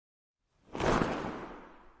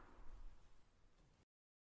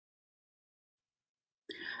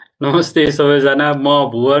नमस्ते सबैजना म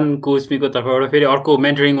भुवन कोस्मीको तर्फबाट फेरि अर्को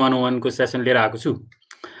मेन्टरिङ 101 को सेसन लिएर आएको छु।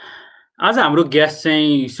 आज हाम्रो गेस्ट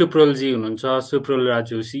चाहिँ सुप्रलजी हुनुहुन्छ, सुप्रल राज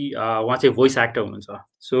जोशी। उहाँ चाहिँ भोइस एक्टर हुनुहुन्छ।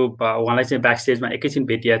 सो उहाँलाई चाहिँ ब्याक स्टेजमा एकैछिन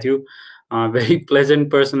भेटिएको थियो। भेरी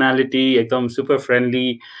प्लेजेन्ट पर्सनालिटी, एकदम सुपर फ्रेन्डली।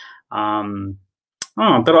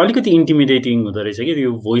 तर अलिकति इन्टिमिडेटिङ हुँदो रहेछ कि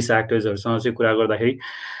यो भोइस एक्टर्सहरूसँग चाहिँ कुरा गर्दाखेरि।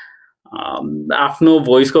 आफ्नो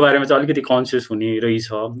भोइसको बारेमा चाहिँ अलिकति कन्सियस हुने रहेछ।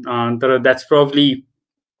 तर द्याट्स प्रब्ली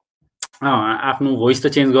आफ्नो भोइस त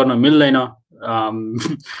चेन्ज गर्न मिल्दैन।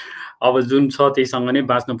 अब जुन छ त्यहीसँग नै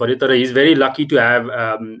बाँच्नु पर्यो। तर he is very lucky to have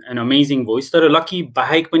an amazing voice. तर लकी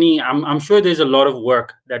बाहेक पनि आम sure there is a lot of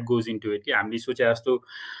work that goes into it कि हामीले सोचे जस्तो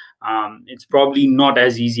it's probably not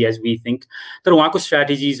as easy as we think. तर उहाँको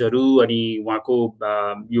स्ट्राटेजिजहरू अनि उहाँको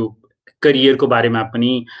यो करियरको बारेमा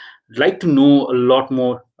पनि लाइक टु नो अ लट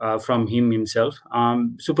मोर फ्रम हिम हिमसेल्फ।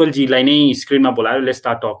 सुप्रलजीलाई नै स्क्रिनमा बोलाएर let's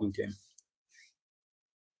start talking to him.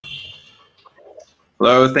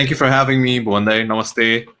 Hello, thank you for having me, Bwande.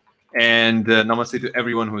 Namaste. And namaste to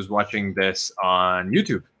everyone who's watching this on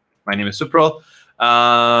YouTube. My name is Supral.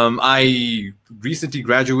 I recently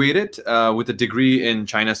graduated with a degree in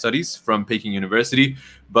China Studies from Peking University,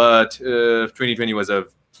 but 2020 was a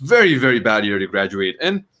very, very bad year to graduate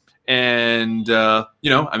in. And,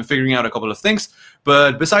 I'm figuring out a couple of things.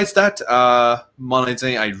 But besides that,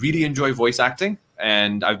 I really enjoy voice acting,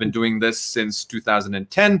 and I've been doing this since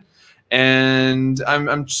 2010. And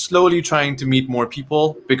I'm slowly trying to meet more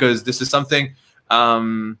people because this is something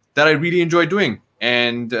that I really enjoy doing,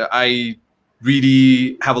 and I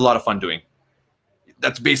really have a lot of fun doing.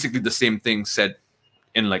 That's basically the same thing said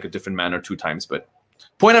in like a different manner 2 times, but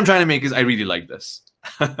point I'm trying to make is I really like this.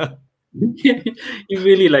 You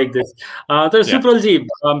really like this. तर सुप्रलजी,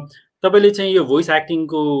 तपाईले चाहिँ यो voice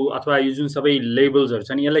एक्टिङको अथवा यो जुन सबै लेबल्सहरु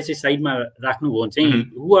छन् यसलाई चाहिँ साइडमा राख्नुभयो चाहिँ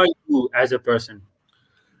who are you as a person?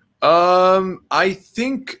 I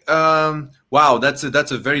think, wow, that's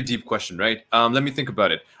a very deep question, right? Let me think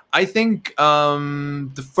about it. I think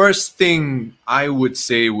the first thing I would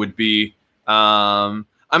say would be I'm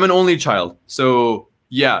an only child. So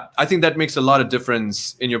yeah, I think that makes a lot of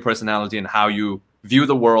difference in your personality and how you view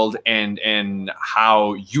the world and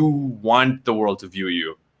how you want the world to view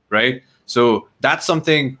you, right? So that's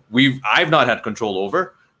something I've not had control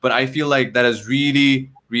over, but I feel like that has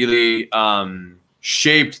really, really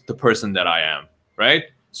shaped the person that I am, right?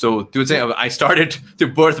 So to say I started to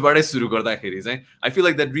birth I feel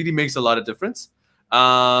like that really makes a lot of difference.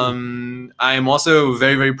 I am also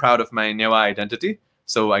very, very proud of my Newa identity.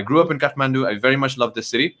 So I grew up in Kathmandu. I very much love the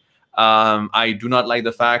city. I do not like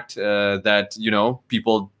the fact that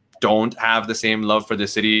people don't have the same love for the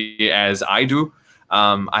city as I do.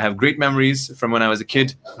 I have great memories from when I was a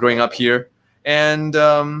kid growing up here. And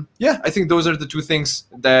yeah, I think those are the 2 things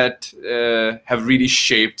that have really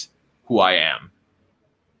shaped who I am.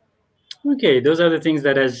 Okay, those are the things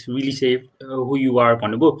that has really shaped who you are.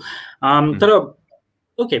 तर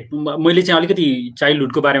okay, मैले चाहिँ अलिकति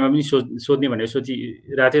चाइल्डहुडको बारेमा पनि सोध्ने भनेर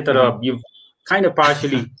सोचिरहेको थिएँ, तर you kind of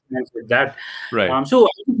partially answered that. Right. So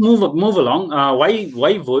move along. Why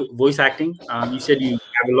voice acting? You said you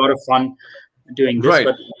have a lot of fun doing this, right.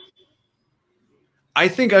 But I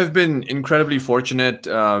think I've been incredibly fortunate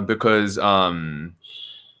because,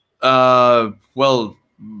 well,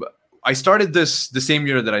 I started this the same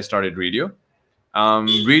year that I started radio.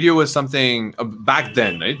 Radio was something back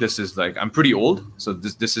then, right? This is like, I'm pretty old. So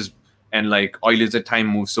this is, and like oil is that time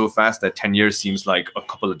moves so fast that 10 years seems like a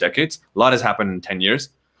couple of decades. A lot has happened in 10 years.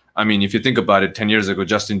 I mean, if you think about it, 10 years ago,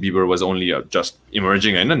 Justin Bieber was only just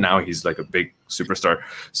emerging, and now he's like a big superstar.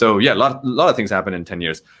 So yeah, a lot of things happened in 10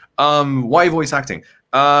 years. Why voice acting?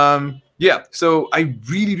 Yeah, so I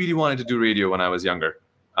really, really wanted to do radio when I was younger.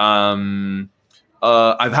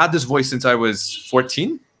 I've had this voice since I was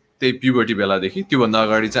 14. Puberty bela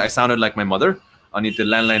dekhi. I sounded like my mother. Ani the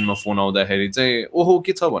landline ma phone aउँदाखेरि चाहिँ ओहो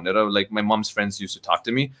के छ भनेर like my mom's friends used to talk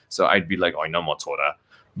to me, so I'd be like, oh no mo छोरा.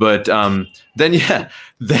 But then yeah,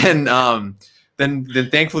 then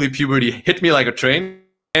thankfully puberty hit me like a train.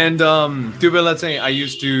 And त्यो चाहिँ I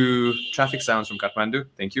used to traffic sounds from Kathmandu.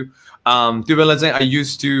 Thank you. त्यो चाहिँ I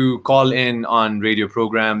used to call in on radio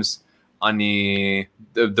programs. Ani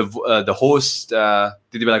the host,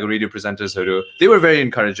 त्यति radio presenters, they were very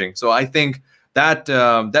encouraging. So I think that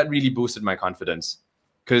that really boosted my confidence,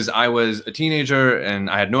 because I was a teenager and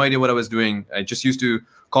I had no idea what I was doing. I just used to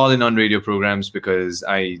call in on radio programs because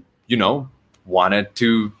I, wanted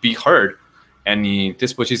to be heard. And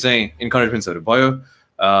त्यसपछि चाहिँ encouragementsहरु भयो.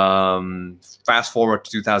 Fast forward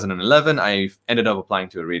to 2011, I ended up applying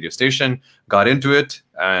to a radio station, got into it,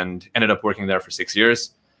 and ended up working there for 6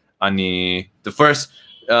 years. The first,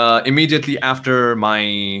 immediately after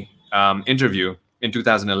my interview in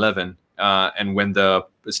 2011, and when the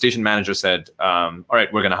station manager said, "All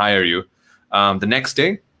right, we're going to hire you," the next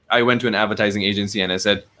day I went to an advertising agency and I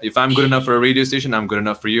said, "If I'm good enough for a radio station, I'm good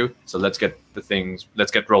enough for you. So let's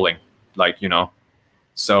get rolling." Like,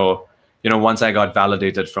 so, once I got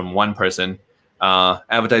validated from one person,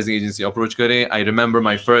 advertising agency approach kare. I remember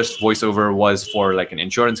my first voiceover was for like an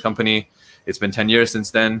insurance company. It's been 10 years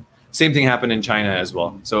since then. Same thing happened in China as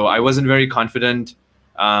well. So I wasn't very confident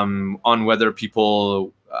on whether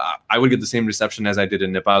people, I would get the same reception as I did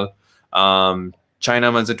in Nepal.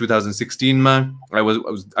 China was in 2016 ma. I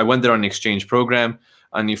went there on an exchange program.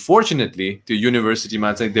 And unfortunately, to university,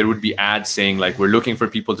 there would be ads saying like, we're looking for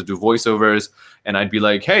people to do voiceovers. And I'd be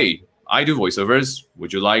like, hey, I do voiceovers.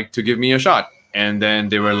 Would you like to give me a shot? And then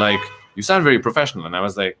they were like, you sound very professional. And I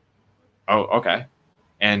was like, oh, okay.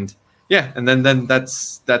 And yeah, and then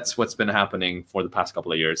that's what's been happening for the past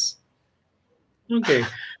couple of years. Okay.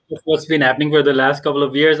 That's what's been happening for the last couple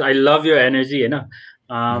of years. I love your energy,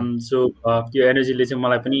 so your energy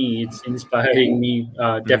it's inspiring me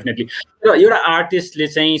definitely. You're an artist,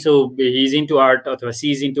 let's say, so he's into art or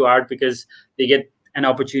she's into art because they get an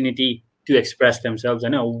opportunity to express themselves. I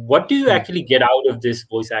know. What do you actually get out of this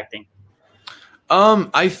voice acting?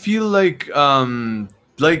 I feel like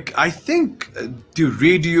I think the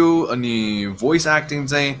radio and the voice acting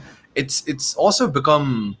thing, it's also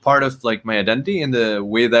become part of like my identity in the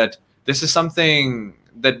way that this is something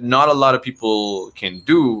that not a lot of people can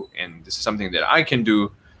do, and this is something that I can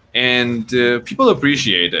do, and people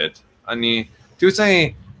appreciate it. To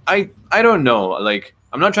say, I don't know, like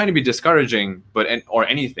I'm not trying to be discouraging, or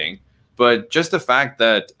anything, but just the fact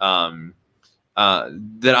that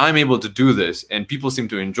that I'm able to do this and people seem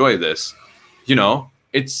to enjoy this,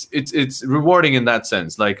 it's rewarding in that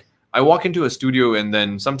sense. Like I walk into a studio and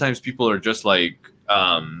then sometimes people are just like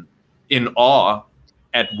in awe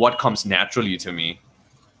at what comes naturally to me.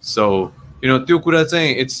 So त्यो कुरा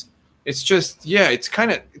चाहिँ it's just, yeah, it's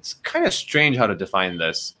kind of strange how to define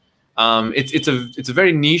this. It's a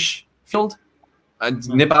very niche field.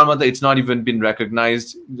 Nepalma, it's not even been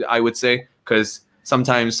recognized, I would say, because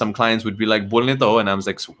sometimes some clients would be like, "Bolne to ho," and I was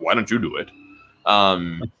like, so why don't you do it?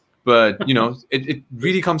 But it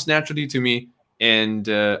really comes naturally to me, and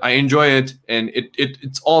I enjoy it, and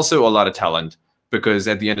it's also a lot of talent, because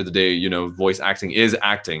at the end of the day, voice acting is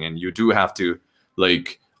acting, and you do have to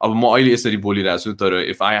like.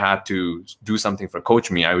 If I had to do something for Coach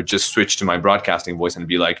Me, I would just switch to my broadcasting voice and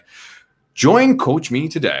be like, "Join Coach Me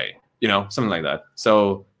today," something like that.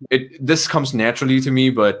 So this comes naturally to me,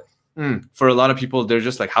 but for a lot of people, they're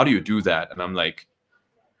just like, "How do you do that?" And I'm like,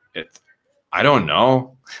 I don't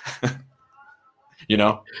know.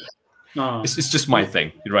 It's just my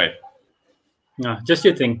thing. You're right. Just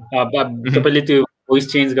your thing. तपाईँले त्यो voice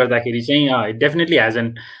change गर्दाखेरि चाहिँ it definitely has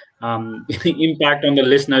an impact on the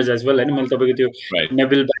listeners as well. हैन मैले तपाईको त्यो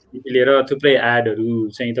नेबिल बाइकदेखि लिएर थुप्रै एडहरु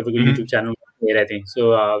चाहिँ तपाईको युट्युब च्यानलमा हेरेको थिएँ. सो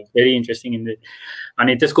भेरी इन्ट्रेस्टिङ इन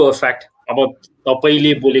अनि त्यसको इफेक्ट अब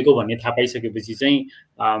तपाईले बोलेको भन्ने थाहा पाइसकेपछि चाहिँ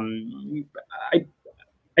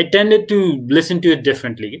I tended to listen to it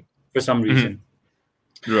differently for some reason.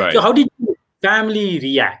 Right. So how did your family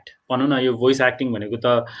react? भनौँ न यो voice acting भनेको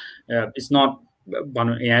त it's not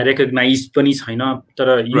भनौँ यहाँ recognized पनि छैन,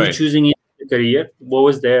 तर you choosing it as a career, what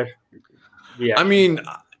was their reaction? I mean,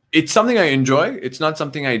 it's something I enjoy. It's not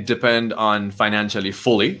something I depend on financially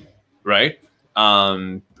fully, right?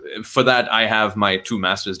 For that, I have my 2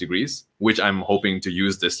 master's degrees, which I'm hoping to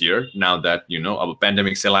use this year, now that, a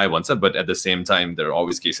pandemic still I want, but at the same time, there are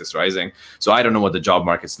always cases rising. So I don't know what the job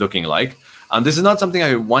market's looking like. This is not something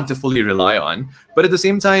I want to fully rely on. But at the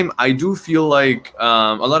same time, I do feel like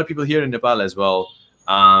a lot of people here in Nepal as well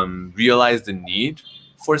realize the need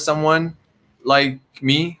for someone like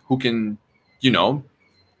me who can,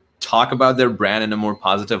 talk about their brand in a more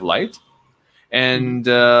positive light. And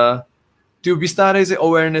to bistare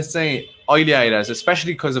awareness चाहिँ अहिले आइरहेछ,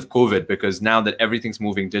 especially because of COVID, because now that everything's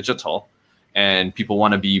moving digital and people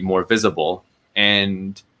want to be more visible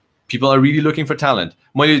and people are really looking for talent.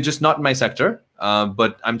 Just not in my sector,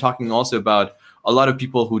 but I'm talking also about a lot of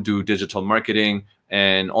people who do digital marketing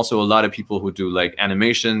and also a lot of people who do like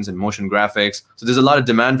animations and motion graphics. So there's a lot of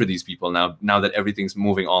demand for these people now that everything's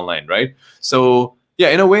moving online, right? So yeah,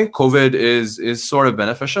 in a way, COVID is sort of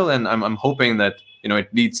beneficial, and I'm hoping that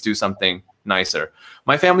it leads to something nicer.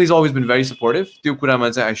 My family's always been very supportive.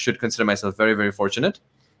 I should consider myself very, very fortunate.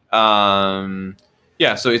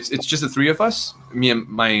 Yeah, so it's just the 3 of us, me and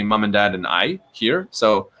my mom and dad and I here.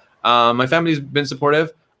 So my family's been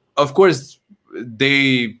supportive. Of course,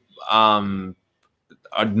 they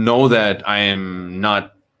know that I am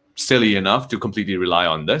not silly enough to completely rely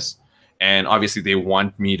on this. and obviously they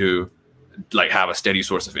want me to like have a steady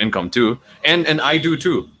source of income too, and I do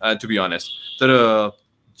too, to be honest. That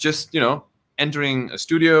just entering a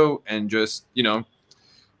studio and just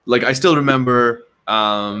like I still remember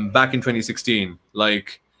back in 2016,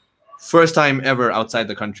 like first time ever outside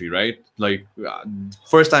the country, right? Like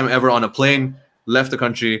first time ever on a plane, left the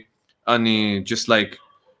country, and just like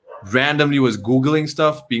randomly was Googling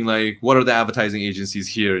stuff, being like, what are the advertising agencies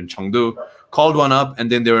here in Chengdu? Called one up,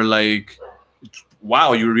 and then they were like,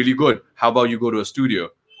 wow, you're really good. How about you go to a studio?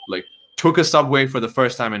 Like, took a subway for the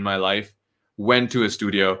first time in my life, went to a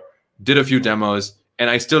studio, did a few demos, and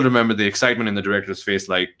I still remember the excitement in the director's face,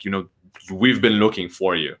 like, we've been looking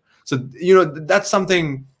for you. So, that's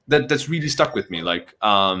something that's really stuck with me. Like,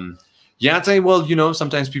 well,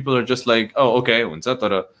 sometimes people are just like, oh, okay, हुन्छ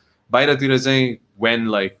तर बाहिरतिर चाहिँ when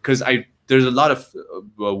like, because there's a lot of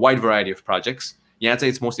wide variety of projects. Yeah, I'd say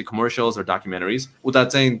it's mostly commercials or documentaries.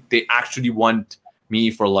 Without saying they actually want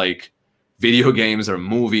me for like video games or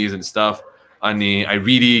movies and stuff. I mean, I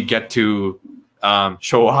really get to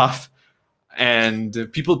show off, and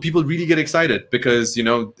people really get excited because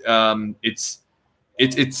it's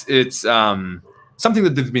something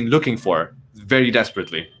that they've been looking for very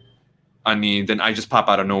desperately. I mean, then I just pop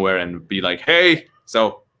out of nowhere and be like, hey,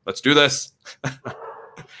 so let's do this.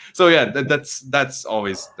 So yeah, that's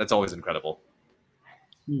always incredible.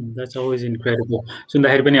 That's always incredible.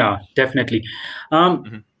 सुन्दाखेरि पनि definitely.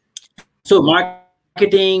 So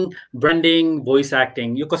marketing, branding, voice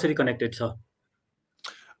acting, यो कसरी connected छ?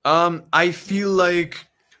 I feel like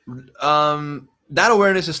that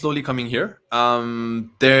awareness is slowly coming here.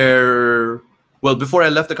 Before I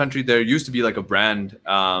left the country, there used to be like a brand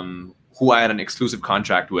who I had an exclusive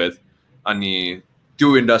contract with. अनि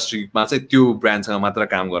त्यो इन्डस्ट्रीमा चाहिँ त्यो ब्रान्डसँग मात्र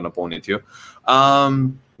काम गर्न पाउने थियो.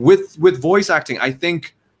 With voice acting, I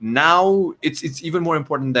think now it's even more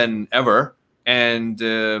important than ever. And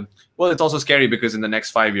it's also scary because in the next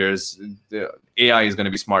 5 years, the AI is going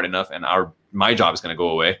to be smart enough, and my job is going to go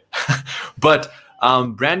away. But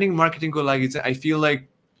branding, marketing, I feel like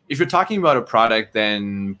if you're talking about a product,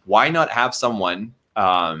 then why not have someone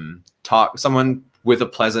someone with a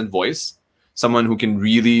pleasant voice, someone who can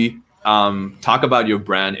really talk about your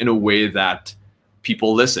brand in a way that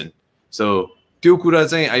people listen. So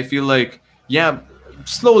I feel like, yeah,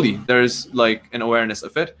 slowly there's like an awareness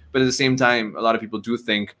of it, but at the same time, a lot of people do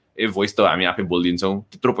think voice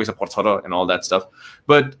and all that stuff.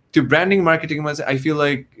 But to branding, marketing, I feel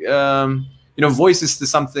like voice is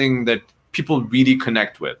something that people really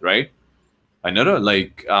connect with, right? I know,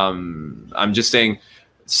 like I'm just saying,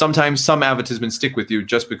 sometimes some advertisements stick with you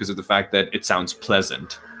just because of the fact that it sounds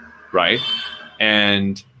pleasant, right?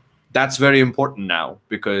 And that's very important now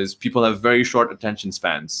because people have very short attention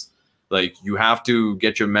spans. Like, you have to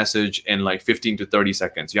get your message in like 15 to 30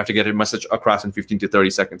 seconds. You have to get a message across in 15 to 30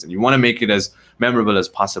 seconds, and you want to make it as memorable as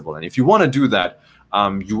possible. And if you want to do that,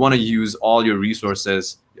 you want to use all your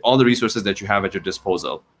resources, all the resources that you have at your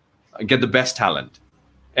disposal, get the best talent.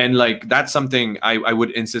 And like, that's something I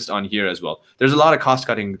would insist on here as well. There's a lot of cost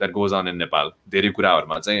cutting that goes on in Nepal. I'm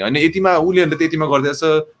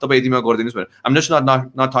just not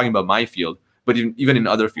talking about my field, but even in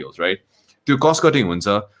other fields, right? The cost cutting,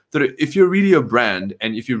 if you're really a brand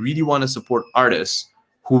and if you really want to support artists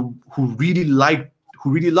who really love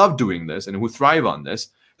doing this and who thrive on this,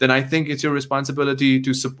 then I think it's your responsibility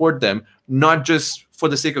to support them, not just for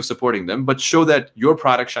the sake of supporting them, but show that your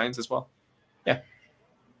product shines as well. Yeah.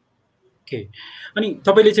 Okay. अनि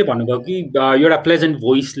तपाईले चाहिँ भन्नुभयो कि एउटा pleasant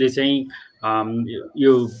भोइसले चाहिँ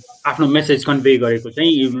यो आफ्नो message convey गरेको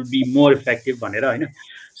चाहिँ it will be more effective भनेर, हैन?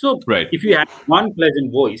 So right. If you have one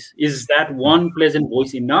pleasant voice, is that one pleasant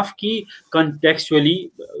voice enough? Ki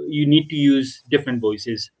contextually you need to use different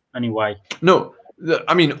voices. And why? No,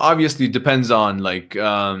 I mean, obviously depends on like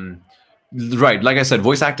right, like I said,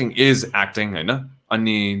 voice acting is acting, I know. I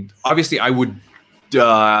mean, obviously I would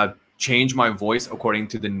change my voice according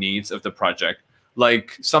to the needs of the project.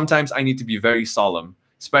 Like, sometimes I need to be very solemn,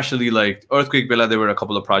 especially like Earthquake Bella, there were a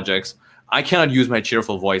couple of projects. I cannot use my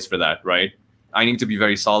cheerful voice for that, right? I need to be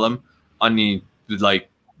very solemn. I need, like,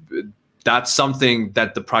 that's something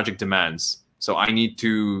that the project demands. So I need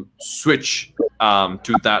to switch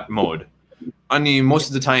to that mode. I mean, most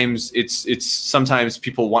of the times it's sometimes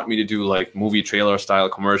people want me to do like movie trailer style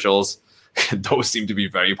commercials. Those seem to be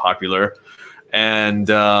very popular. And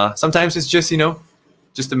sometimes it's just,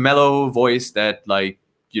 just a mellow voice that, like,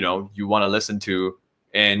 you want to listen to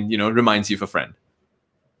and, reminds you of a friend.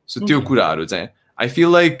 So I feel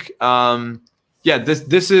like, yeah,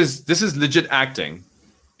 this is legit acting.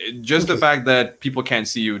 Just the fact that people can't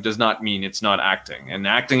see you does not mean it's not acting. And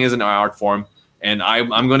acting is an art form. And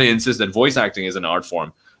I'm going to insist that voice acting is an art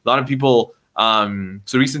form. A lot of people,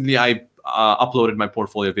 so recently I uploaded my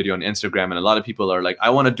portfolio video on Instagram, and a lot of people are like, I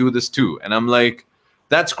want to do this too. And I'm like,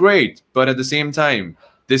 that's great. But at the same time,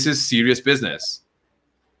 this is serious business.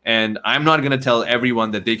 And I'm not going to tell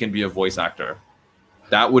everyone that they can be a voice actor.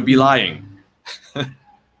 That would be lying.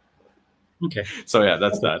 Okay. So yeah,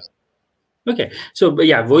 that's that. Okay. So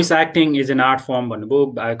yeah, voice acting is an art form.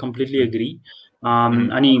 I completely agree.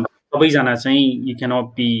 Ani सबैजना चाहिँ you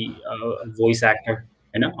cannot be a voice actor,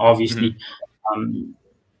 obviously.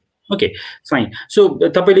 Okay, fine. So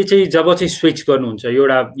तपाईले चाहिँ जब चाहिँ switch गर्नुहुन्छ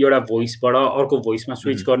एउटा voiceबाट अर्को voiceमा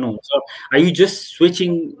switch गर्नुहुन्छ, are you just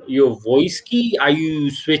switching your voice कि are you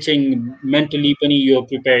switching mentally पनि you're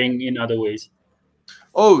preparing in other ways?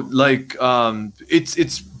 Oh, like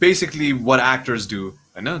it's basically what actors do.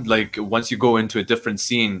 I know, like once you go into a different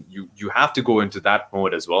scene, you have to go into that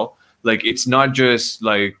mode as well. Like it's not just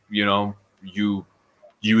like, you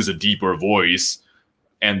use a deeper voice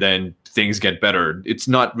and then things get better. It's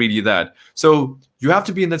not really that. So you have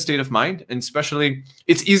to be in that state of mind, and especially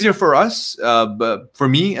it's easier for us, but for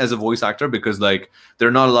me as a voice actor, because like there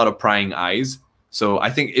are not a lot of prying eyes. So I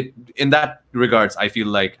think in that regards, I feel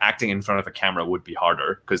like acting in front of a camera would be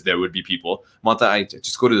harder because there would be people. Mata, I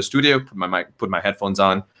just go to the studio, put my mic, put my headphones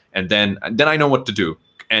on, and then I know what to do,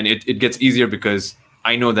 and it gets easier because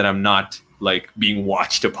I know that I'm not like being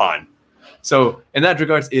watched upon. So in that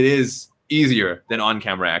regards, it is easier than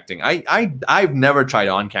on-camera acting. I've never tried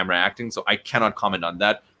on-camera acting, so I cannot comment on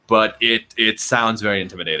that. But it sounds very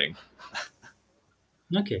intimidating.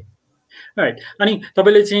 Okay. Right. अनि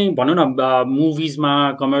तपाईले चाहिँ भन्नु न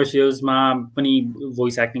मुभिजमा कमर्सियल्समा पनि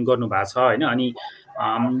voice acting गर्नु भएको छ हैन, अनि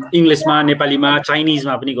इंग्लिशमा नेपालीमा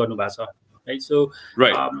चाइनिजमा पनि गर्नु भएको छ, right? So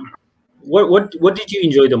right. What did you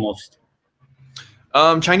enjoy the most?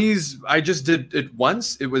 Chinese, I just did it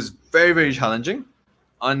once. It was very, very challenging.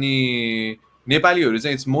 Ani Nepali,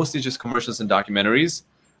 it's mostly just commercials and documentaries.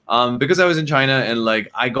 Because I was in China, and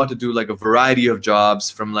like I got to do like a variety of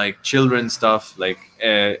jobs, from like children's stuff, like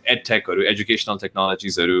ed tech or educational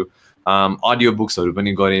technologies, or audiobooks, or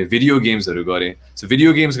video games. So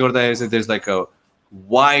video games, there's like a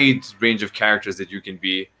wide range of characters that you can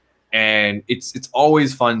be, and it's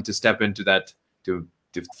always fun to step into that to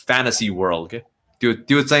fantasy world.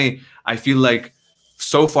 Okay, I feel like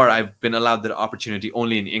so far I've been allowed the opportunity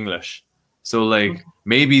only in English. So like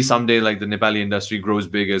maybe someday like the Nepali industry grows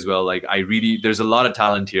big as well. Like there's a lot of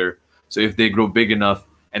talent here. So if they grow big enough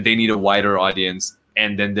and they need a wider audience,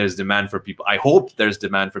 and then there's demand for people, I hope there's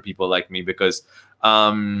demand for people like me, because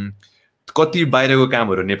कति बाहिरको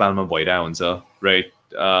कामहरु नेपालमा भइरा हुन्छ, right?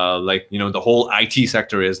 Like the whole IT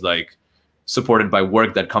sector is like supported by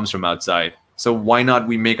work that comes from outside. So why not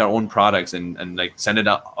we make our own products and like send it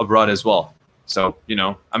out abroad as well? So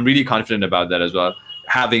I'm really confident about that as well.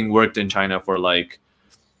 Having worked in China for like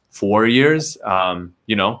 4 years, not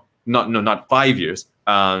 5 years.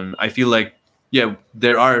 I feel like, yeah,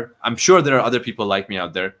 I'm sure there are other people like me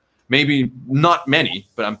out there. Maybe not many,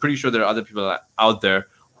 but I'm pretty sure there are other people out there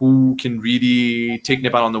who can really take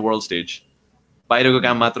Nepal on the world stage. बाहिरको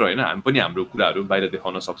काम मात्र हैन, हामी पनि हाम्रो कुराहरु बाहिर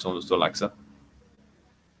देखाउन सक्छौं जस्तो लाग्छ.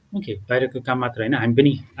 ओके, बाहिरको काम मात्र हैन, हामी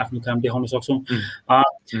पनि आफ्नो काम देखाउन सक्छौं.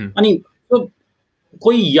 अनि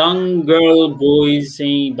कोही young girl boys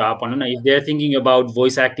saying if they're thinking about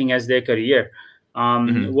voice acting as their career,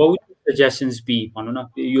 what would your suggestions be?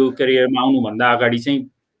 Your career ma aunu bhanda agadi चाहिँ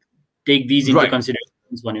take these into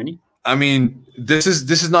considerations भन्यो नि. I mean, this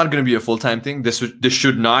is not going to be a full-time thing. This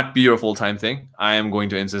should not be your full-time thing. I am going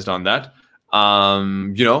to insist on that.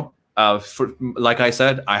 Like I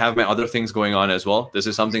said, I have my other things going on as well. This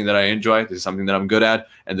is something that I enjoy. This is something that I'm good at,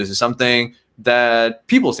 and this is something that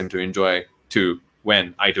people seem to enjoy too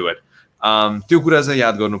when I do it. Like,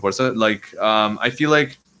 I feel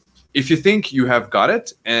like if you think you have got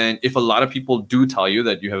it, and if a lot of people do tell you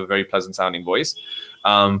that you have a very pleasant sounding voice,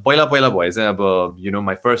 my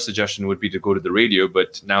first suggestion would be to go to the radio,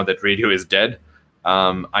 but now that radio is dead,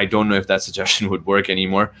 I don't know if that suggestion would work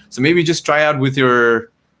anymore. So maybe just try out with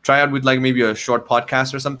like maybe a short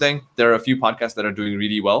podcast or something. There are a few podcasts that are doing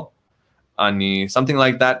really well. Something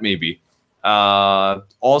like that maybe.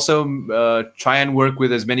 Also, try and work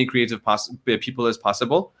with as many creative people as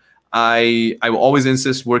possible. I will always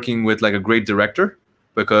insist working with like a great director,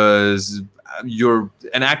 because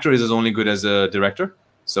an actor is as only good as a director.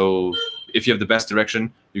 So if you have the best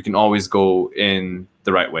direction, you can always go in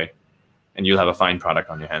the right way, and you'll have a fine product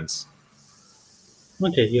on your hands.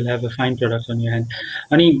 Okay, you'll have a fine product on your hand.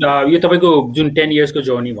 अनि यो तपाईको जुन 10 years को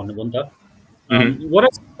journey भन्नुभयो नि त, what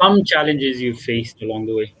are some challenges you faced along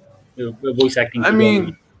the way? Voice acting. I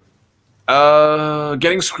mean,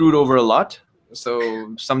 getting screwed over a lot.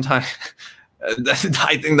 So sometimes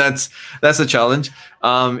I think that's a challenge.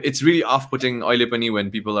 It's really off-putting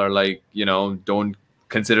when people are like, don't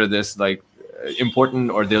consider this like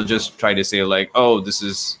important, or they'll just try to say like, oh, this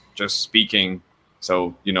is just speaking,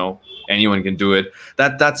 so anyone can do it.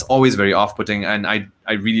 That's always very off-putting, and I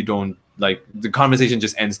really don't like, the conversation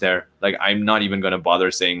just ends there. Like, I'm not even going to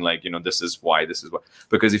bother saying like, this is why,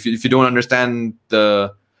 because if you don't understand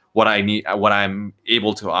what I need, what I'm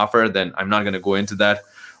able to offer, then I'm not going to go into that.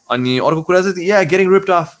 Yeah, getting ripped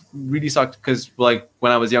off really sucked, because like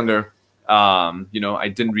when I was younger,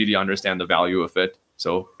 I didn't really understand the value of it.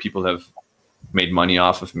 So people have made money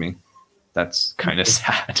off of me. That's kind of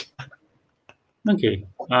sad. Okay.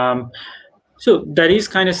 So that is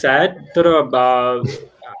kind of sad.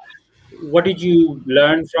 What did you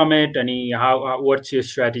learn from it? And what's your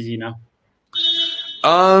strategy now?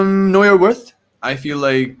 Know your worth. I feel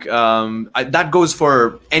like that goes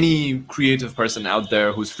for any creative person out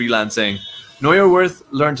there who's freelancing. Know your worth.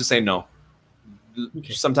 Learn to say no.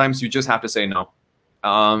 Okay. Sometimes you just have to say no,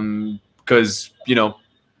 because you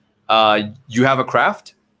have a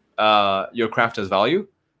craft. Your craft has value,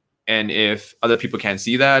 and if other people can't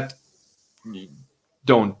see that,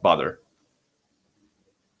 don't bother.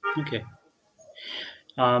 Okay.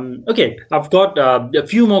 Okay, I've got a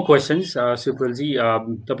few more questions, Supralji.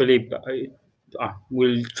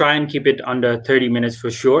 We'll try and keep it under 30 minutes for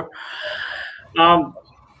sure.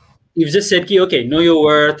 You've just said, okay, know your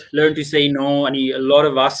worth, learn to say no. And a lot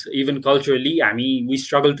of us, even culturally, we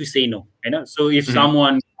struggle to say no. So if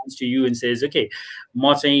someone comes to you and says, okay,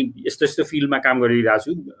 म चाहिँ यस्तो फिल्डमा काम गरिरहेको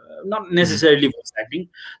छु, not necessarily voice acting,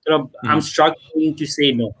 but I'm struggling to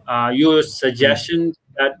say no. Your suggestion to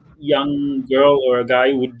that young girl or a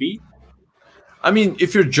guy would be? I mean,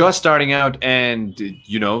 if you're just starting out and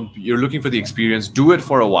you're looking for the experience, do it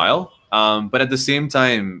for a while. But at the same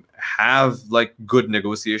time, have like good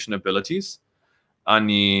negotiation abilities.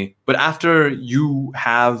 But after you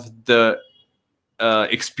have the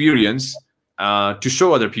experience to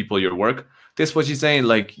show other people your work, that's what you're saying.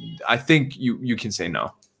 Like, I think you can say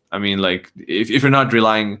no. I mean, like, if you're not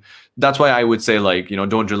relying, that's why I would say, like,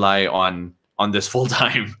 don't rely on this full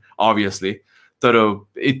time. Obviously, so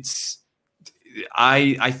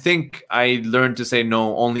I think I learned to say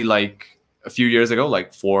no only like a few years ago,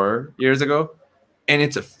 like 4 years ago, and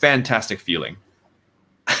it's a fantastic feeling.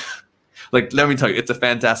 Like, let me tell you, it's a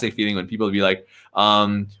fantastic feeling when people be like,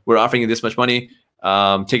 we're offering you this much money,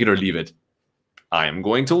 take it or leave it. I am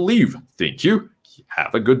going to leave. Thank you.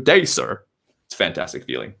 Have a good day, sir. It's a fantastic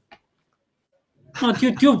feeling.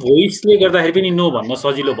 त्यो voice-ले गर्दाखेरि पनि no भन्न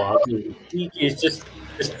सजिलो भयो. It's just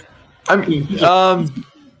I mean,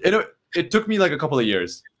 it took me like a couple of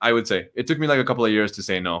years, I would say. It took me like a couple of years to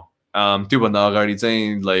say no. त्यो भन्दा अगाडि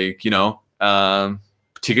चाहिँ like,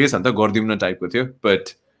 ठिकै छ नि त, गर्दिउँ न टाइपको थियो.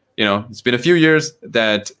 But it's been a few years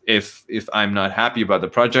that if I'm not happy about the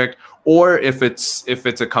project, or if it's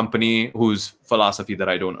a company whose philosophy that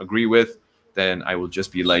I don't agree with, then I will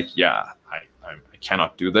just be like, yeah, I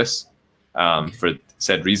cannot do this for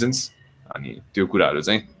said reasons.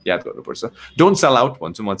 Don't sell out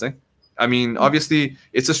once a month. I mean, obviously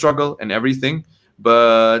it's a struggle and everything,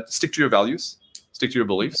 but stick to your values, stick to your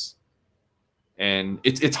beliefs. And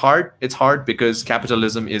it's hard. It's hard because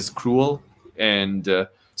capitalism is cruel, and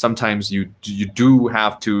sometimes you do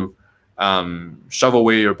have to shove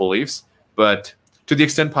away your beliefs. But to the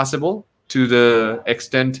extent possible, to the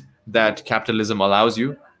extent that capitalism allows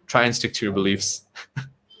you, try and stick to your beliefs.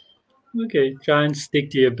 Okay, try and stick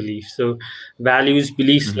to your beliefs. So values,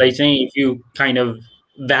 beliefs, like saying, if you kind of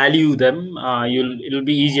value them, it'll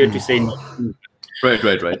be easier to say no.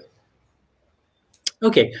 Right.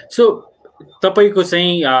 Okay, so तपाईको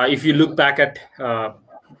saying, if you look back at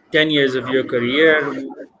 10 years of your career,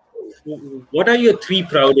 what are your 3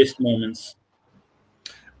 proudest moments?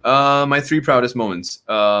 My 3 proudest moments.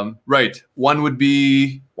 Right. One would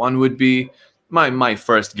be my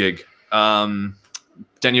first gig.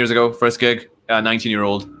 10 years ago, first gig,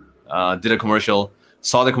 19-year-old, did a commercial,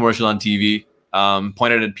 saw the commercial on TV,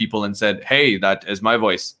 pointed at people and said, hey, that is my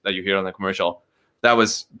voice that you hear on the commercial. That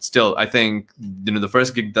was still, I think, the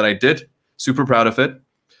first gig that I did. Super proud of it.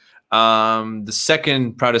 The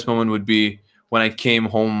second proudest moment would be when I came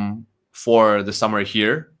home for the summer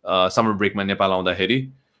here, summer break, my Nepal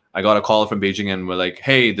aunदाखेरि. I got a call from Beijing and we're like,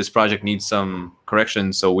 hey, this project needs some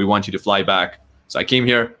corrections, so we want you to fly back. So I came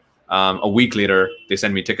here. A week later, they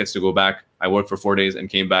sent me tickets to go back. I worked for 4 days and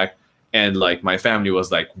came back. And like my family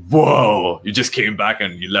was like, whoa, you just came back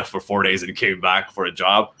and you left for 4 days and came back for a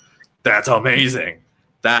job. That's amazing.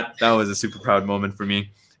 That was a super proud moment for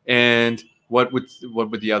me. And what would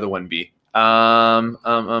the other one be?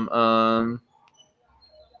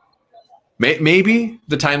 maybe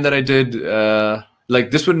the time that I did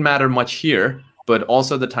like this wouldn't matter much here, but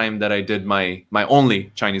also the time that I did my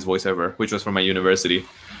only Chinese voiceover, which was from my university.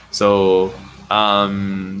 So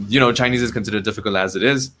you know, Chinese is considered difficult as it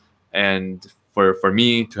is, and for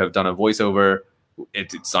me to have done a voiceover,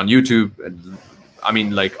 it's on YouTube. I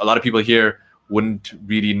mean, like a lot of people here wouldn't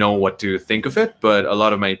really know what to think of it, but a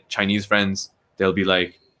lot of my Chinese friends, they'll be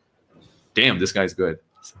like, damn, this guy's good.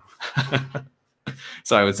 So,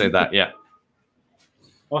 so I would say that, yeah.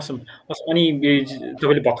 Awesome. अनि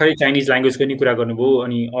तपाईले भर्खरै Chinese ल्याङ्ग्वेजको नि कुरा गर्नुभयो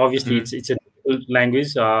अनि obviously it's a difficult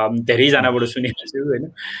language धेरै जनाबाट सुनेको छु हैन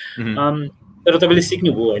तर तपाईले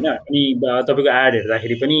सिक्नुभयो हैन अनि तपाईको एड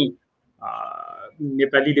हेर्दाखेरि पनि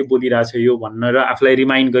नेपालीले बोलिरहेछ यो भनेर आफुलाई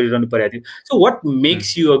रिमाइन्ड गरिरहनु पर्यो थियो so what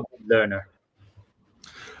makes you a good learner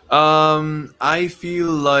I feel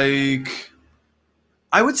like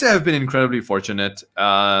I would say I've been incredibly fortunate.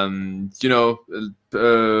 You know,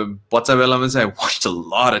 I watched a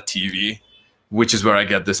lot of TV, which is where I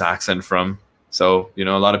get this accent from. So, you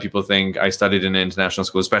know, a lot of people think I studied in an international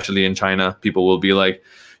school, especially in China. People will be like,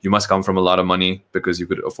 you must come from a lot of money because you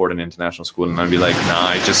could afford an international school. And I'd be like, nah,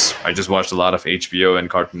 I just watched a lot of HBO and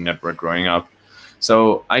Cartoon Network growing up.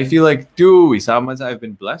 So I feel like, dude, how much I've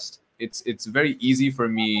been blessed. It's very easy for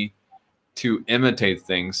me to imitate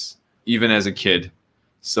things, even as a kid.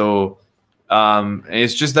 So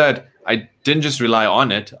it's just that I didn't just rely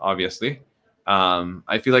on it, obviously.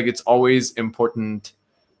 I feel like it's always important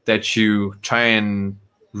that you try and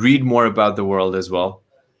read more about the world as well.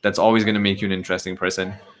 That's always going to make you an interesting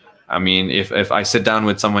person. I mean, if I sit down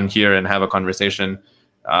with someone here and have a conversation,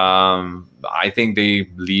 I think they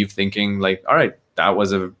leave thinking like, all right, that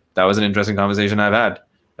was an interesting conversation I've had.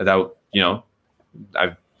 That, you know,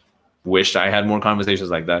 I've wished I had more conversations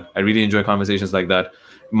like that. I really enjoy conversations like that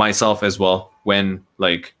myself as well, when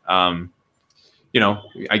like you know,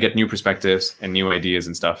 I get new perspectives and new ideas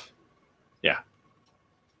and stuff. Yeah.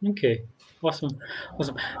 Okay, awesome.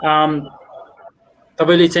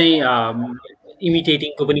 तपाईले चाहिँ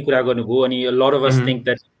imitating को पनि कुरा गर्नुभयो अनि a lot of us think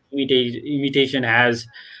that imitation has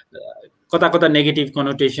कता कता negative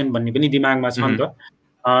connotation भन्ने पनि दिमागमा छ नि त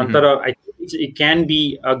तर I think it can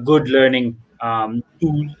be a good learning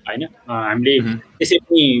tool हैन हामीले त्यसै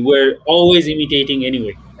पनि we're always imitating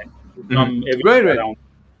anyway from everyone around.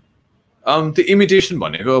 The imitation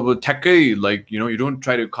भनेको अब ठ्याक्कै like, you know, you don't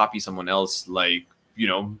try to copy someone else, like, you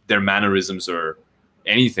know, their mannerisms or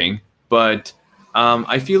anything, but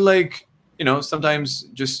I feel like, you know, sometimes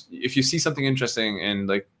just if you see something interesting and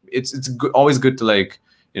like it's good, always good to like,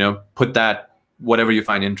 you know, put that whatever you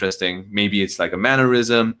find interesting. Maybe it's like a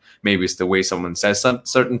mannerism, maybe it's the way someone says some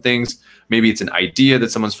certain things, maybe it's an idea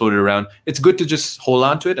that someone's floated around. It's good to just hold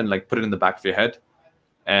on to it and like put it in the back of your head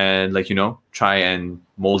and like, you know, try and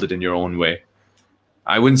mold it in your own way.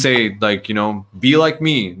 I wouldn't say like, you know, be like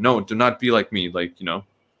me. No, do not be like me. Like, you know,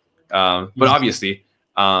 but obviously,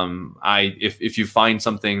 if you find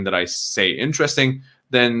something that I say interesting,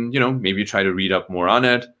 then, you know, maybe try to read up more on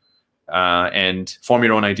it and form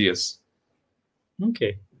your own ideas.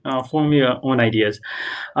 Okay, form your own ideas.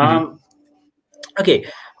 Okay,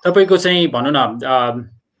 तपाईको चाहिँ भनौं न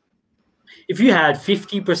if you had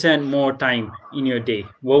 50% more time in your day,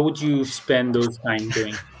 what would you spend those time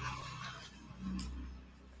doing?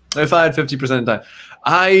 If I had 50% time,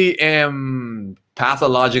 I am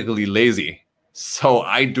pathologically lazy, so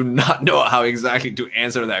I do not know how exactly to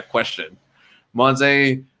answer that question.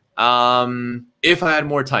 Monse, if I had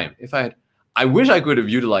more time, I wish I could have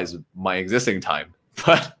utilized my existing time,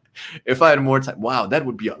 but if I had more time, wow, that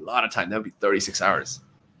would be a lot of time. That would be 36 hours.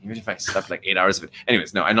 Even if I slept like 8 hours of it.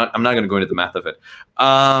 Anyways, no, I'm not going to go into the math of it.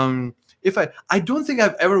 I don't think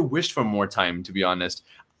I've ever wished for more time, to be honest.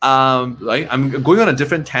 Like I'm going on a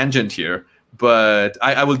different tangent here, but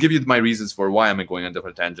I will give you my reasons for why I'm going on a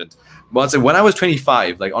different tangent. But when I was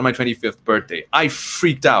 25, like on my 25th birthday, I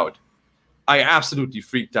freaked out. I absolutely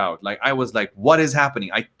freaked out. Like I was like, what is happening?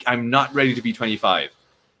 I'm not ready to be 25.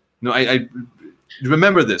 No, I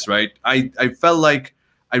remember this, right? I felt like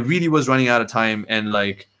I really was running out of time, and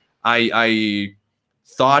like I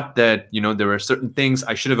thought that, you know, there were certain things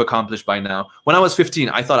I should have accomplished by now. When I was 15,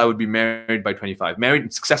 I thought I would be married by 25,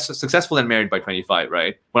 successful and married by 25,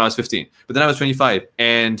 right? When I was 15, but then I was 25,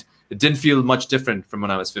 and it didn't feel much different from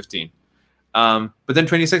when I was 15. But then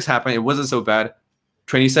 26 happened. It wasn't so bad.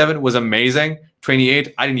 27 was amazing.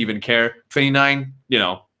 28, I didn't even care. 29, you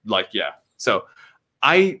know, like, yeah. So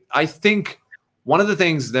I think one of the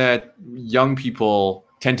things that young people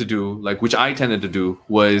tend to do, like which I tended to do,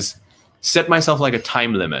 was set myself like a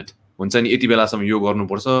time limit.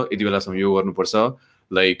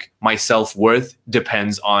 Like my self-worth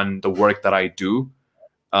depends on the work that I do.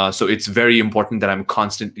 So it's very important that I'm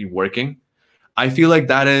constantly working. I feel like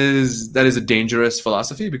that is a dangerous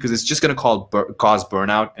philosophy because it's just going to cause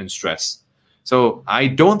burnout and stress. So I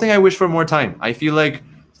don't think I wish for more time. I feel like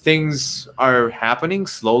things are happening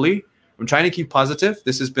slowly. I'm trying to keep positive.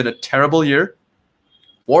 This has been a terrible year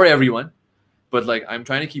for everyone, but like I'm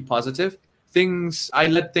trying to keep positive. I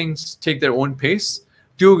let things take their own pace.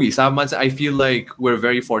 I feel like we're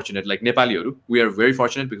very fortunate. Like Nepali, we are very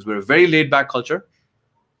fortunate because we're a very laid back culture.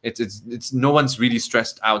 It's no one's really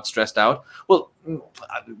stressed out. Well,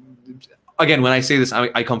 again, when I say this,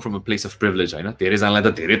 I come from a place of privilege. I know there is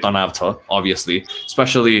obviously,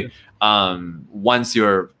 especially once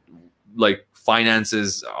your like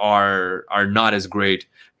finances are not as great.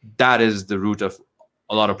 That is the root of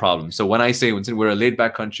a lot of problems. So when I say we're a laid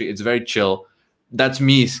back country, it's very chill. That's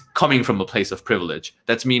me coming from a place of privilege.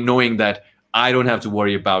 That's me knowing that I don't have to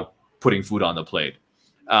worry about putting food on the plate.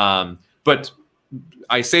 But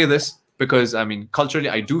I say this because I mean, culturally,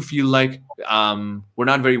 I do feel like we're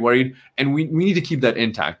not very worried, and we need to keep that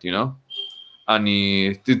intact. You know,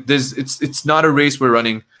 it's not a race we're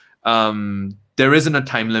running. There isn't a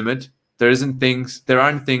time limit. There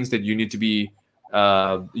aren't things that you need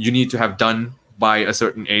to have done by a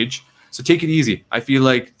certain age. So take it easy. I feel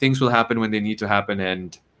like things will happen when they need to happen,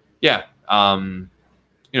 and yeah,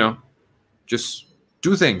 just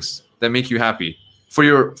do things that make you happy for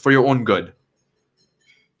your own good.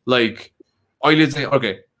 Like,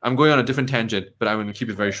 okay, I'm going on a different tangent, but I'm going to keep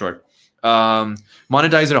it very short.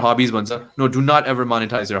 Monetize your hobbies, Bansa. No, do not ever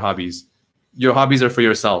monetize your hobbies. Your hobbies are for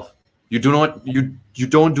yourself. You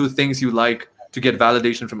don't do things you like to get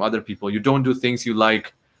validation from other people. You don't do things you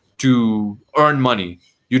like to earn money.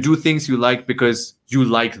 You do things you like because you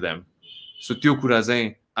like them. So त्यो कुरा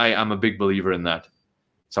चाहिँ I am a big believer in that.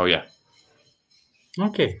 So yeah.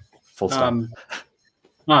 Okay. Full stop.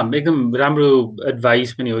 एकदम राम्रो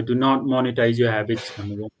advice पनि हो. Do not monetize your habits.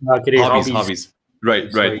 Hobbies.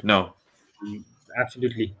 Right. Sorry. No.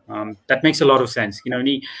 Absolutely. That makes a lot of sense.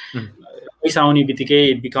 पैसा आउने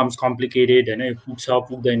बित्तिकै it becomes complicated, होइन, पुग्छ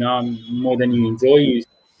पुग्दैन, more than you enjoy, you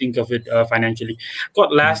think of it financially.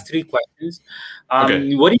 Got last 3 questions.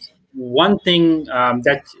 Okay. What is one thing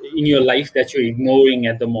that in your life that you're ignoring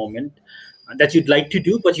at the moment that you'd like to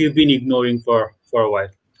do but you've been ignoring for a while?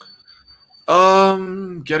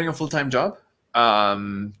 Getting a full-time job. I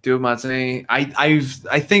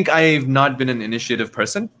think I've not been an initiative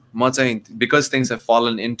person. Because things have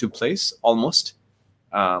fallen into place almost.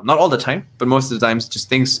 Not all the time, but most of the times,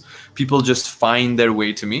 people just find their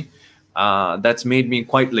way to me. That's made me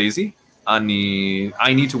quite lazy. I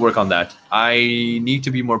need to work on that. I need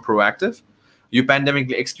to be more proactive. You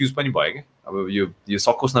pandemic excuse pani bhayo ke you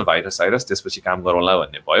sakos na virus त्यसपछि काम गरौँला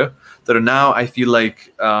भन्ने भयो. But now I feel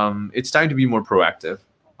like it's time to be more proactive,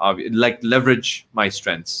 like leverage my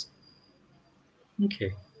strengths.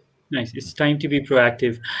 Okay, nice. It's time to be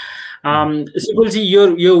proactive. Supalji,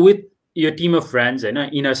 you're with your team of friends,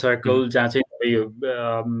 inner circle,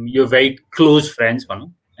 you're very close friends,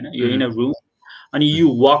 you're in a room, and you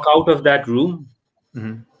walk out of that room.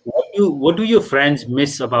 What do your friends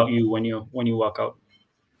miss about you when you walk out?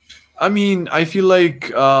 I mean, I feel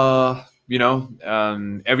like every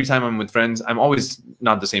time I'm with friends, I'm always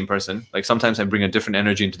not the same person. Like sometimes I bring a different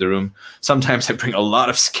energy into the room. Sometimes I bring a lot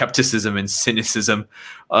of skepticism and cynicism.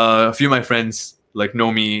 A few of my friends like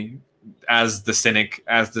know me as the cynic,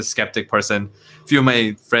 as the skeptic person. A few of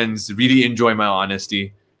my friends really enjoy my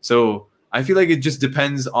honesty. So I feel like it just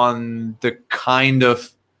depends on the kind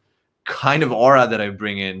of aura that I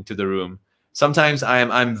bring into the room. Sometimes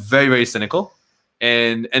I'm very, very cynical,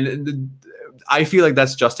 and I feel like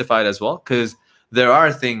that's justified as well because there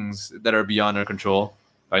are things that are beyond our control.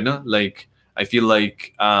 I know, like I feel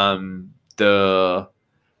like the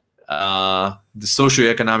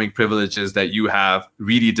socioeconomic privileges that you have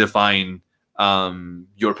really define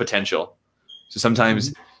your potential. So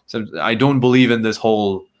sometimes I don't believe in this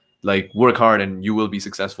whole like work hard and you will be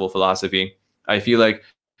successful philosophy. I feel like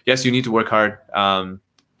yes, you need to work hard,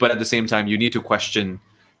 but at the same time you need to question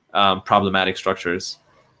problematic structures.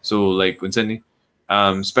 So like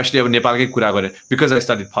especially Nepalकै कुरा गर्ने, because I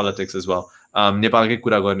studied politics as well. Nepalकै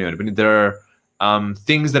कुरा गर्ने हो भने पनि there are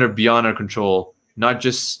things that are beyond our control. Not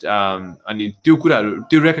just अनि त्यो कुराहरु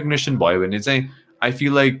त्यो recognition भयो भने चाहिँ I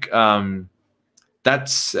feel like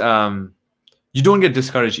that's you don't get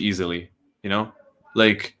discouraged easily,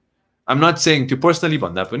 like I'm not saying to personally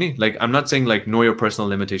भन्दा पनि, like I'm not saying like know your personal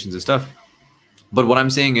limitations and stuff, but what I'm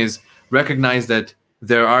saying is recognize that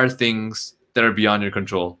there are things that are beyond your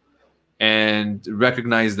control and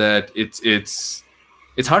recognize that it's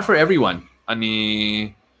hard for everyone. I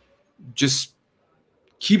mean, just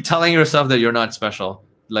keep telling yourself that you're not special.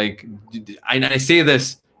 like I say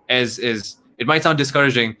this as it might sound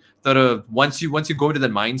discouraging, that once you go into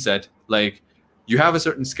that mindset, like you have a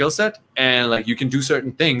certain skill set and like you can do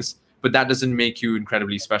certain things, but that doesn't make you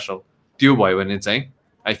incredibly special. Deal boy when it's saying.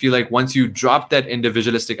 I feel like once you drop that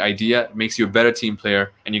individualistic idea, it makes you a better team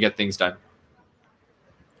player and you get things done.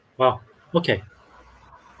 Wow. Okay.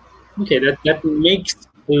 Okay, that makes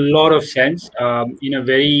a lot of sense. In a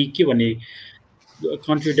very के भन्ने,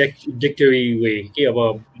 contradictory way. के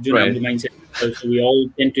अब जुन Right. हाम्रो mindset, so we all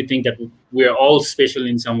tend to think that we are all special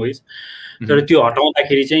in some ways. तर Mhm. त्यो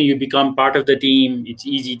हटाउँदाखेरि चाहिँ you become part of the team. It's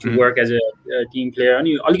easy to Mhm. work as a team player.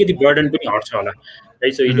 अनि अलिकति burden पनि हट्छ होला,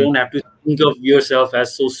 right? So you Mhm. don't have to think of yourself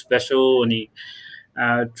as so special अनि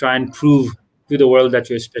try and prove to the world that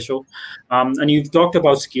you're special. And you've talked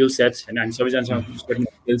about skill sets and certain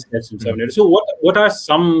skill sets and so on. So what are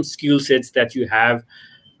some skill sets that you have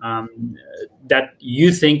that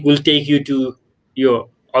you think will take you to your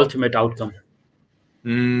ultimate outcome?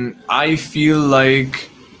 I feel like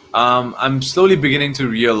I'm slowly beginning to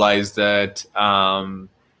realize that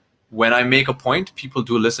when I make a point, people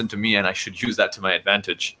do listen to me, and I should use that to my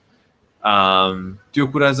advantage. त्यो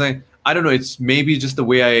कुरा चाहिँ, I don't know, it's maybe just the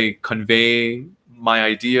way I convey my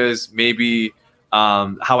ideas, maybe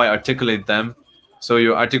how I articulate them. So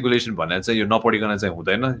your articulation भन्ने चाहिँ यो नपढिकन चाहिँ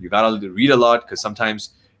हुँदैन. You gotta read a lot, because sometimes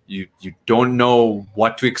you don't know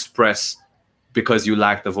what to express because you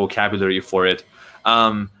lack the vocabulary for it.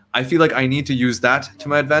 I feel like I need to use that to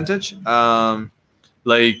my advantage.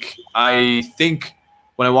 Like I think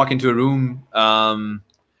when I walk into a room,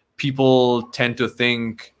 people tend to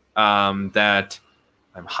think that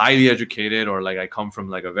I'm highly educated or like I come from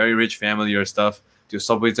like a very rich family or stuff. It's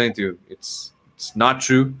not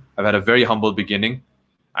true. I've had a very humble beginning.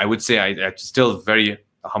 I would say I still very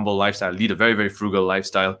humble lifestyle, lead a very, very frugal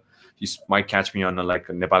lifestyle. You might catch me on like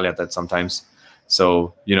a Nepali at that sometimes.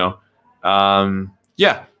 So, you know,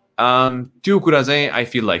 yeah. Two कुरा चाहिँ, I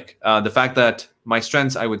feel like the fact that my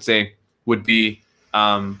strengths, I would say, would be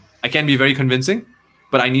I can be very convincing,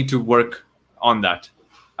 but I need to work on that.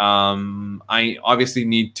 I obviously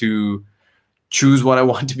need to choose what I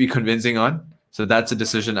want to be convincing on. So that's a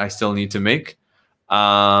decision I still need to make.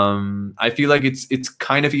 I feel like it's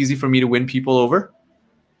kind of easy for me to win people over.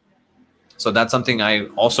 So that's something I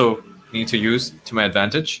also need to use to my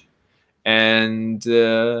advantage. And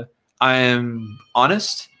I am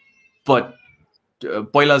honest, but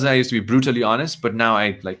पहिला I used to be brutally honest, but now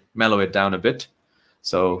I like mellow it down a bit.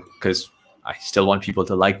 So because I still want people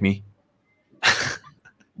to like me.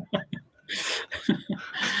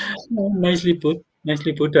 Nicely put.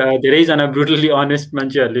 Nicely put. धेरैजना brutally honest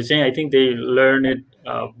मान्छेहरूले चाहिँ I think they learn it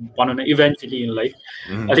भनौँ न eventually in life.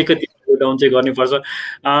 अलिकति down चाहिँ गर्नुपर्छ.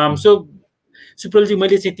 So सुप्रलजी,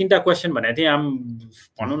 मैले चाहिँ 3टा क्वेसन भनेको थिएँ.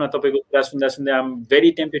 भनौँ न तपाईँको कुरा सुन्दा सुन्दै I'm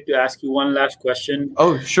very tempted to ask you one last question.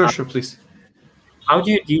 Oh, sure, please. How do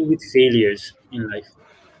you deal with failures in life?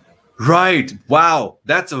 Right. Wow.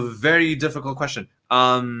 That's a very difficult question.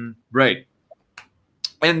 Right.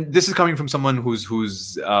 And this is coming from someone who's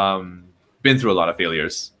been through a lot of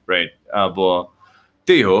failures, right? But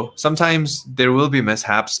sometimes there will be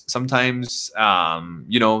mishaps. Sometimes,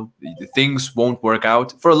 you know, things won't work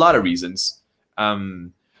out for a lot of reasons.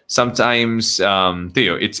 Sometimes,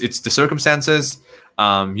 it's the circumstances.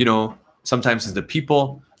 You know, sometimes it's the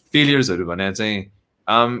people. Failures are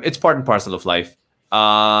it's part and parcel of life.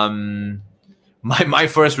 My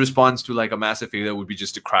first response to like a massive failure would be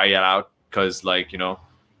just to cry it out, because like, you know,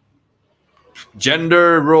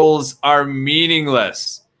 gender roles are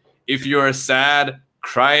meaningless. If you're sad,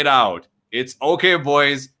 cry it out. It's okay,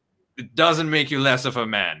 boys. It doesn't make you less of a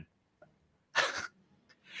man.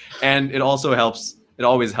 And it also helps. It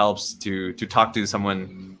always helps to talk to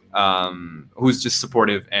someone who's just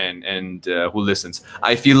supportive and who listens.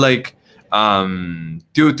 I feel like I've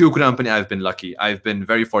been lucky. I've been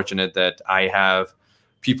very fortunate that I have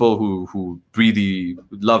people who really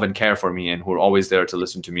love and care for me and who are always there to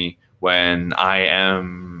listen to me when I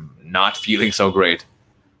am not feeling so great.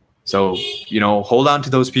 So, you know, hold on to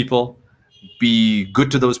those people. Be good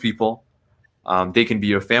to those people. They can be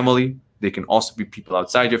your family. They can also be people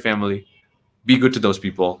outside your family. Be good to those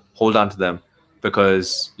people. Hold on to them,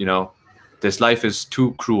 because, you know, this life is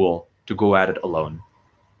too cruel to go at it alone.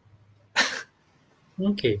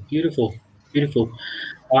 Okay, beautiful, beautiful.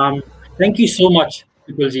 Thank you so much,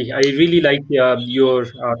 Supalji. I really like your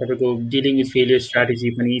dealing with failure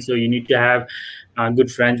strategy. So you need to have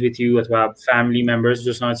good friends with you, or family members.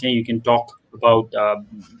 Just not saying you can talk about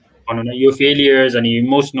your failures and your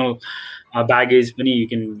emotional baggage. You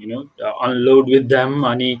can unload with them.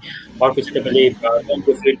 Or don't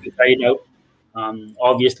be afraid to try it out.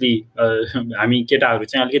 Obviously हामी केटाहरू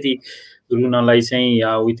चाहिँ अलिकति रुनलाई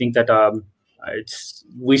चाहिँ we think that it's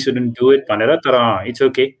we shouldn't do it भनेर तर it's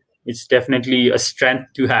okay, it's definitely a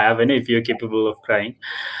strength to have and if you're capable of crying.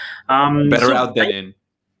 Better So out than in.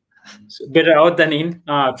 better out than in.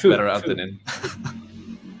 True. Better out True. than in.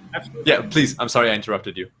 Absolutely. Yeah, please. I'm sorry I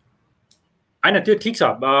interrupted you. I know, ठिक छ.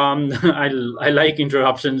 I like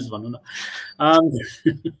interruptions भनौँ न.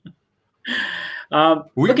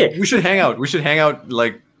 Okay. We should hang out. We should hang out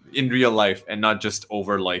like in real life and not just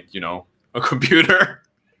over like, you know, a computer.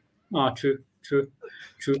 True.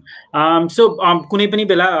 So कुनै पनि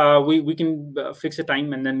बेला we can fix a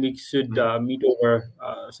time and then we should meet over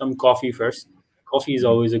some coffee first. Coffee is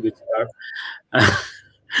always a good start.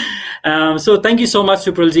 So thank you so much,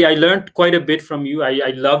 Supralji. I learned quite a bit from you.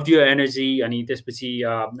 I loved your energy and त्यसपछि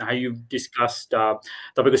how you've discussed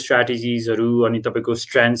तपाईँको strategiesहरू अनि तपाईँको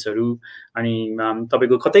strengthsहरू अनि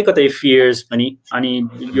तपाईँको कतै कतै fears पनि अनि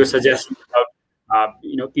your suggestions about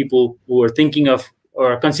you know, people who are thinking of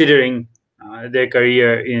or considering their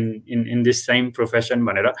career in this same profession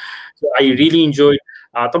भनेर. So I really enjoyed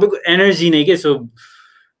तपाईँको energy नै के. So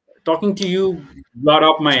talking to you brought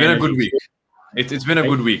up my energy. It's been energy. a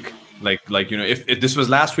good week. It's been a good week. Like you know, if this was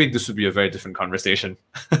last week, this would be a very different conversation.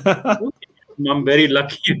 I'm very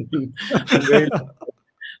lucky. I'm very lucky.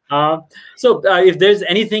 So if there's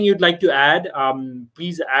anything you'd like to add,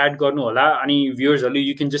 please add गर्नु होला. Any viewers,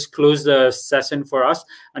 you can just close the session for us.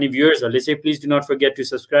 Any viewers, let's say please do not forget to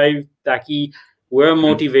subscribe. ताकि we're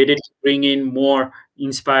motivated to bring in more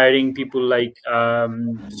inspiring people like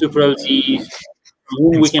Supralji,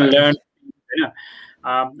 whom we can learn.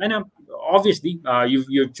 And obviously,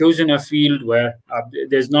 you've chosen a field where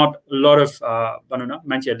there's not a lot of भनौँ न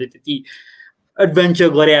मान्छेहरूले त्यति adventure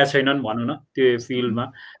गरेका छैनन् भनौँ न त्यो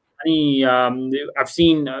फिल्डमा. अनि I've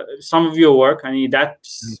seen some of your work and that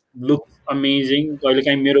looks amazing.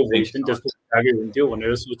 कहिलेकाहीँ मेरो भोइस पनि त्यस्तो खालको हुन्थ्यो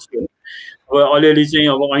भनेर सोच्छु. अब अलिअलि चाहिँ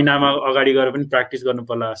अब ऐनामा अगाडि गएर पनि प्र्याक्टिस गर्नु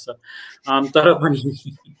पर्ला जस्तो. तर पनि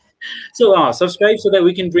so subscribe so that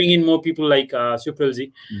we can bring in more people like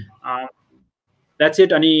Supralji. That's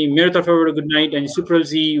it. Ani mere tarafबाट good night. And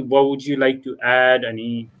Supralji, what would you like to add?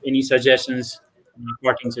 Any suggestions,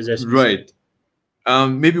 parting suggestions? Right.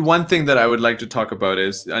 Maybe one thing that I would like to talk about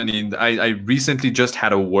is, I mean, I recently just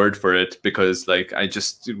had a word for it because like I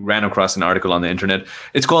just ran across an article on the internet.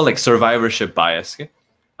 It's called like survivorship bias. Okay?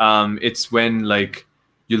 It's when like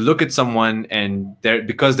you look at someone and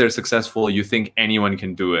because they're successful, you think anyone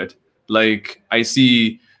can do it. Like I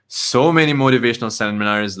see so many motivational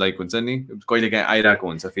seminars, like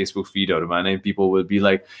Facebook feed and people will be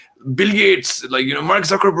like, Bill Gates, like, you know, Mark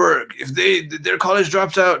Zuckerberg, if their college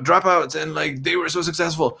dropouts and like they were so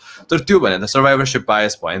successful. The survivorship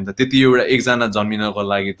bias point, there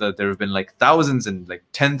have been like thousands and like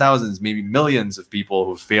 10,000s, maybe millions of people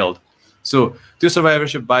who failed. So the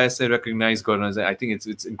survivorship bias I recognize, I think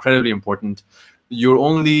it's incredibly important. You're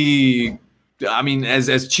only, I mean,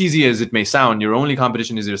 as cheesy as it may sound, your only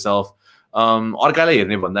competition is yourself. Like,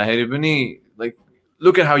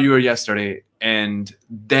 look at how you were yesterday, and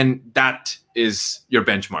then that is your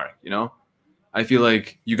benchmark, you know? I feel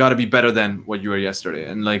like you got to be better than what you were yesterday.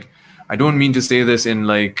 And like, I don't mean to say this in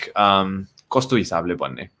like, kosto hisable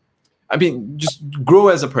banne. I mean, just grow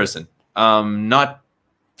as a person, not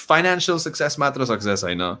financial success, matra success,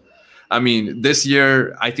 I know. I mean, this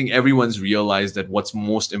year, I think everyone's realized that what's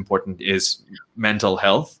most important is mental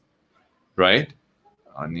health, right?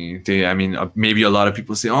 I mean, maybe a lot of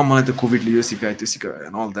people say, oh, man, the COVID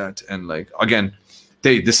and all that. And like, again,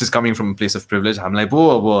 this is coming from a place of privilege. I'm like,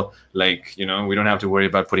 whoa, like, you know, we don't have to worry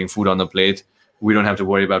about putting food on the plate. We don't have to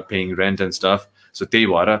worry about paying rent and stuff. So,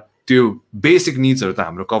 basic needs are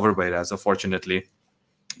covered by that, fortunately.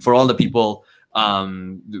 For all the people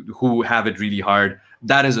who have it really hard,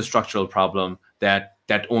 that is a structural problem that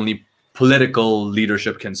only political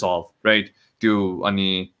leadership can solve, right?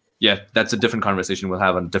 Yeah, that's a different conversation we'll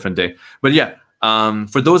have on a different day. But yeah,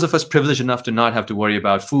 for those of us privileged enough to not have to worry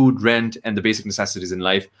about food, rent, and the basic necessities in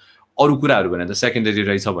life, the secondary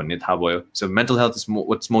rights. So mental health is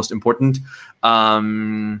what's most important.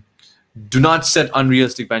 Do not set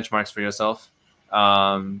unrealistic benchmarks for yourself.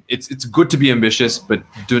 It's good to be ambitious, but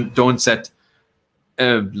don't set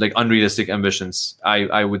like unrealistic ambitions,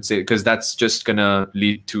 I would say, because that's just gonna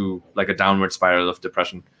lead to like a downward spiral of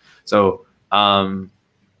depression. So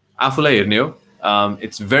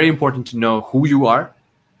it's very important to know who you are,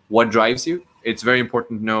 what drives you. It's very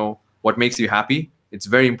important to know what makes you happy. It's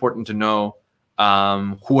very important to know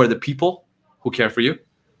who are the people who care for you,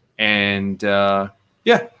 and yeah,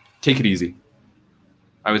 take it easy.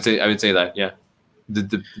 I would say that, yeah.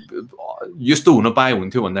 यस्तो हुन पाए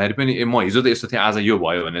हुन्थ्यो भन्दाखेरि पनि म हिजो त यस्तो थिएँ आज यो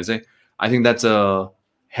भयो भने चाहिँ I think that's a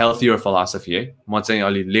healthier philosophy है म चाहिँ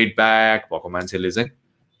अलि laid back भएको मान्छेले चाहिँ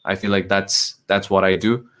I feel like that's what I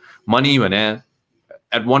do. Money भने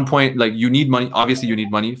at one point, like, you need money. Obviously you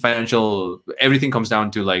need money. Everything comes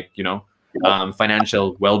down to, like,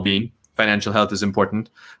 financial well-being. Financial health is important.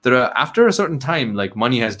 After a certain time, like,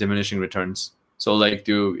 money has diminishing returns. So, like,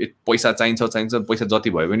 पैसा चाहिन्छ पैसा जति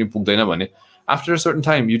भयो पनि पुग्दैन भने after a certain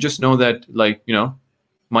time you just know that, like,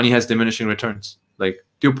 money has diminishing returns. Like,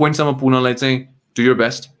 त्यो point सम्म पुग्नलाई चाहिँ do your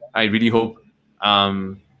best. I really hope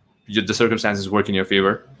the circumstances work in your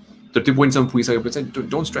favor. तर त्यो point सम्म पुगिसकेपछि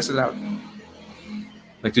don't stress it out.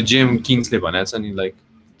 Like to Jim Kingsley भनेको नि, like,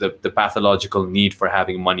 the pathological need for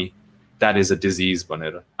having money, that is a disease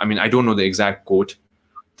भनेर. I mean, I don't know the exact quote.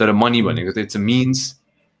 तर money भनेको it's a means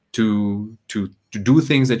to do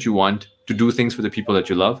things that you want, to do things for the people that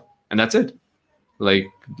you love, and that's it. Like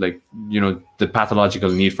the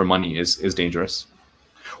pathological need for money is dangerous.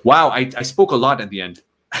 Wow, I spoke a lot at the end.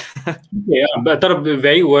 Yeah, but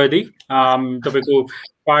very worthy. तपाईँको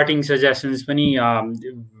parting suggestions पनि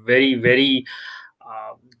very very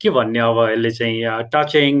के भन्ने अब यसले चाहिँ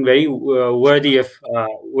touching, very worthy of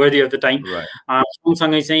the time. Right.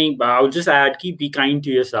 सँगसँगै चाहिँ I would just add, be kind to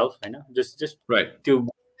yourself, Hahn? Just right.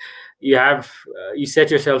 You set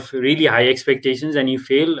yourself really high expectations and you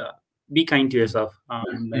fail, be kind to yourself.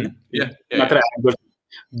 Yeah.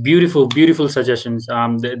 Beautiful suggestions.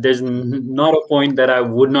 There's not a point that I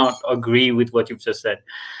would not agree with what you've just said.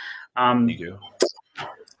 Thank you.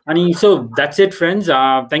 And so that's it, friends.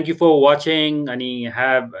 Thank you for watching, and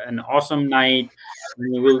have an awesome night.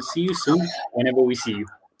 And we'll see you soon whenever we see you.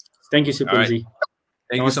 Thank you, Supral Ji.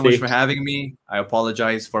 Thank you so much for having me. I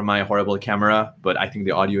apologize for my horrible camera, but I think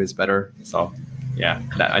the audio is better. So yeah,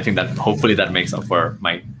 I think that hopefully that makes up for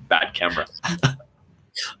my bad camera.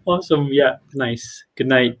 Awesome. Yeah, nice. Good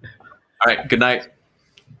night. All right, good night.